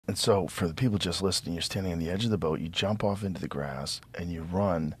And so for the people just listening, you're standing on the edge of the boat, you jump off into the grass, and you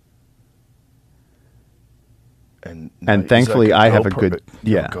run. And thankfully I have a good,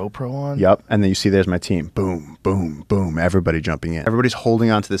 yeah, GoPro on? Yep. And then you see there's my team. Boom, boom, boom. Everybody jumping in. Everybody's holding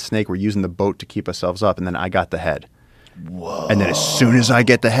onto the snake. We're using the boat to keep ourselves up. And then I got the head. Whoa. And then as soon as I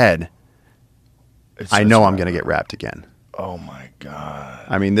get the head, I know I'm going to get wrapped again. Oh, my God.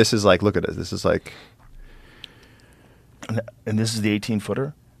 I mean, this is like, look at it. This is like. And this is the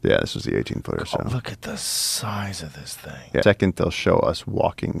 18-footer? Yeah, this was the 18-footer. So look at the size of this thing. Yeah. Second, they'll show us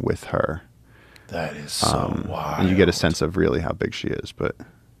walking with her. That is so wild. And you get a sense of really how big she is, but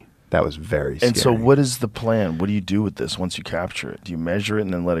that was very scary. And so what is the plan? What do you do with this once you capture it? Do you measure it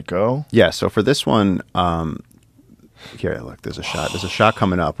and then let it go? Yeah, so for this one, here, look, there's a shot. There's a shot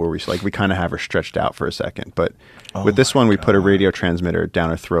coming up where we kind of have her stretched out for a second. But with this one, we put a radio transmitter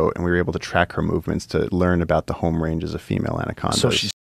down her throat, and we were able to track her movements to learn about the home ranges of female anacondas. So she's